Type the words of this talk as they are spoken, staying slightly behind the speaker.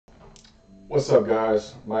What's up,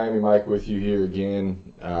 guys? Miami Mike with you here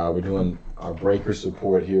again. We're doing our breaker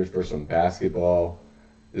support here for some basketball.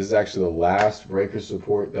 This is actually the last breaker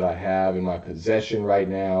support that I have in my possession right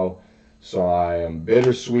now, so I am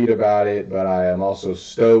bittersweet about it, but I am also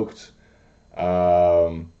stoked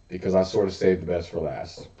because I sort of saved the best for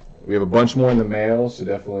last. We have a bunch more in the mail, so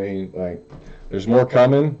definitely, there's more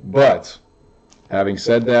coming, but having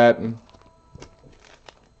said that,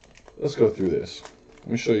 let's go through this. Let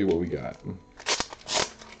me show you what we got.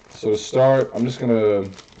 So to start, I'm just gonna,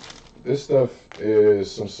 this stuff is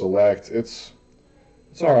some select. It's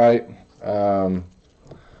all right.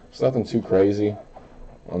 It's nothing too crazy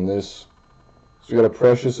on this. So we got a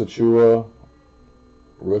Precious Achua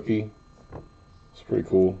rookie. It's pretty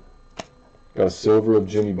cool. Got a silver of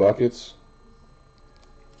Jimmy Buckets.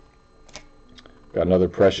 Got another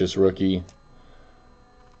Precious rookie.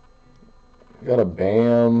 Got a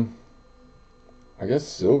Bam. I guess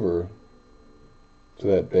silver to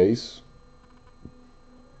that base.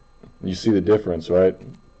 You see the difference, right?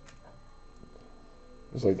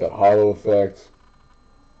 It's like that hollow effect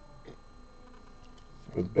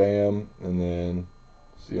with Bam, and then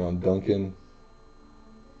see on Duncan,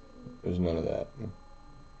 there's none of that.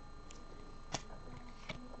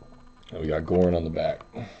 And we got Goran on the back.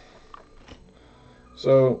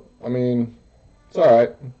 So, I mean, it's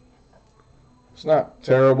alright. It's not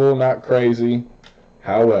terrible, not crazy.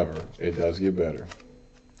 However, it does get better.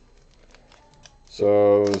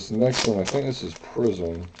 So this next one, I think this is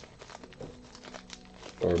Prism,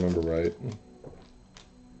 if I remember right.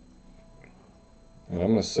 And I'm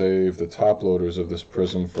going to save the top loaders of this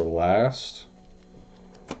Prism for last.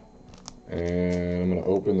 And I'm going to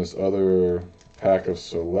open this other pack of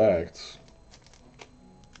Selects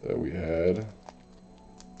that we had.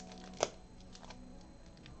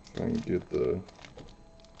 If I can get the...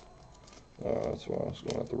 that's why I was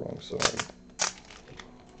going out the wrong side.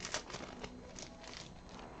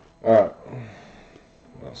 Alright.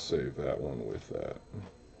 I'll save that one with that,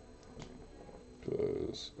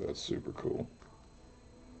 because that's super cool.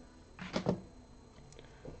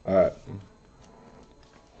 Alright.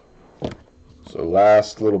 So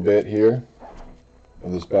last little bit here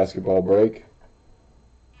of this basketball break.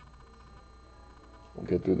 We'll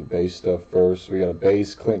get through the base stuff first. We got a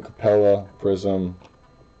base, Clint Capella, Prism,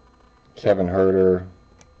 Kevin Herter,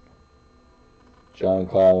 John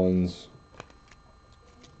Collins,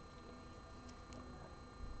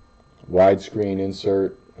 widescreen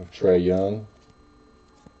insert of Trae Young.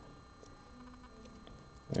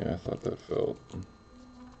 Yeah, I thought that felt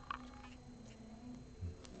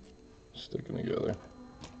sticking together.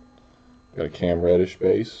 Got a Cam Reddish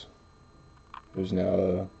base, who's now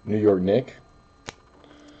a New York Knick.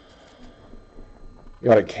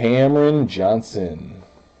 Got a Cameron Johnson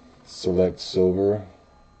Select Silver.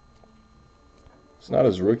 It's not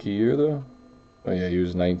his rookie year though. Oh yeah, he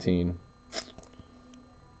was 19. It's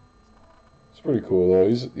pretty cool though.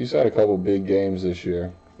 He's had a couple big games this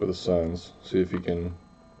year for the Suns. See if he can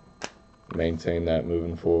maintain that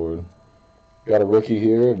moving forward. Got a rookie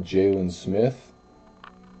here of Jalen Smith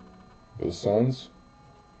for the Suns.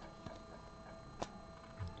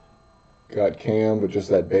 Got Cam, but just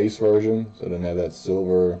that base version, so it didn't have that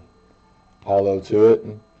silver hollow to it.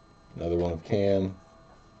 Another one of Cam.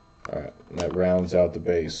 Alright, and that rounds out the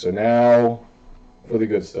base. So now for the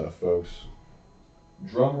good stuff, folks.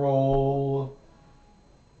 Drum roll,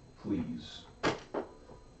 please.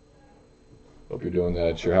 Hope you're doing that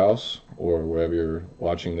at your house or wherever you're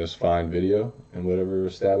watching this fine video, in whatever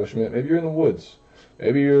establishment. Maybe you're in the woods.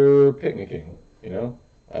 Maybe you're picnicking, you know?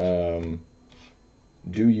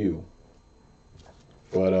 Do you.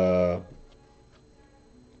 But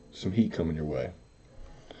some heat coming your way.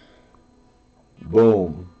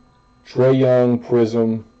 Boom. Trae Young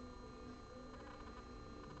Prism.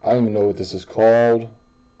 I don't even know what this is called.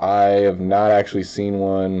 I have not actually seen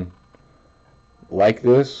one like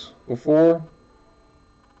this before.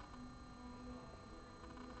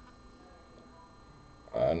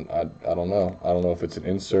 I don't know. I don't know if it's an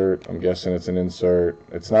insert. I'm guessing it's an insert.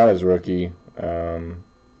 It's not his rookie.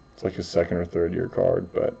 It's like his second or third year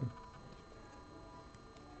card, but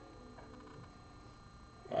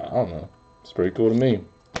I don't know. It's pretty cool to me.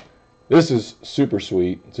 This is super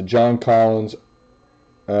sweet. It's a John Collins.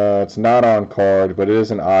 It's not on card, but it is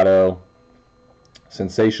an auto.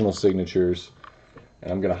 Sensational signatures.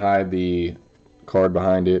 And I'm going to hide the card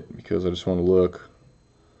behind it because I just want to look.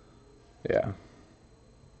 Yeah.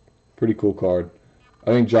 Pretty cool card.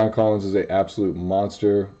 I think John Collins is an absolute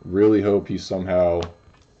monster. Really hope he somehow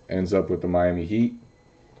ends up with the Miami Heat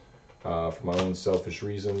for my own selfish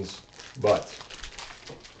reasons. But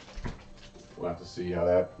We'll have to see how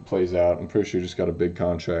that plays out. I'm pretty sure he just got a big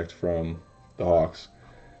contract from the Hawks.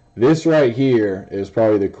 This right here is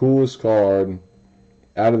probably the coolest card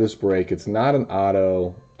out of this break. It's not an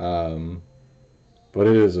auto, but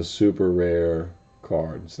it is a super rare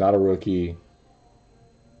card. It's not a rookie,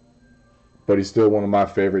 but he's still one of my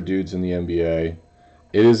favorite dudes in the NBA.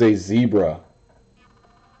 It is a zebra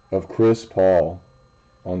of Chris Paul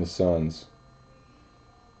on the Suns.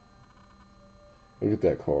 Look at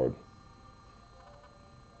that card.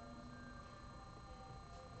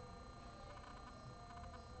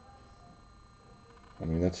 I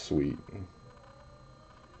mean, that's sweet.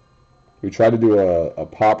 We tried to do a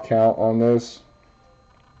pop count on this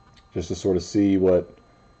just to sort of see what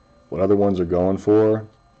other ones are going for.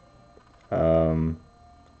 And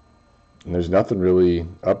there's nothing really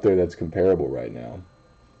up there that's comparable right now.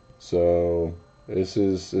 So this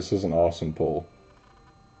is an awesome pull.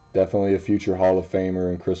 Definitely a future Hall of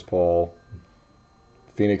Famer in Chris Paul.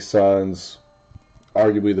 Phoenix Suns,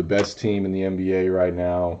 arguably the best team in the NBA right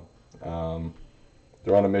now.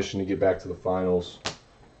 They're on a mission to get back to the finals.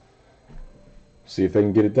 See if they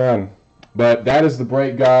can get it done. But that is the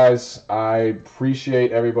break, guys. I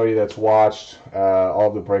appreciate everybody that's watched all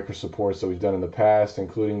of the breaker supports that we've done in the past,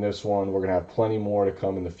 including this one. We're going to have plenty more to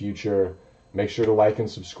come in the future. Make sure to like and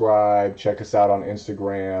subscribe. Check us out on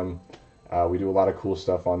Instagram. We do a lot of cool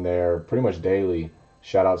stuff on there pretty much daily.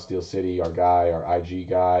 Shout out Steel City, our guy, our IG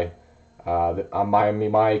guy. I'm Miami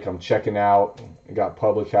Mike. I'm checking out. I got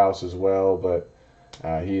Public House as well, but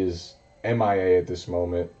he is MIA at this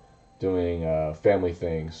moment doing family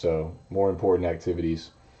things, so more important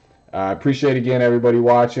activities. I appreciate again everybody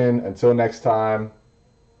watching. Until next time,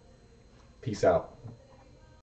 peace out.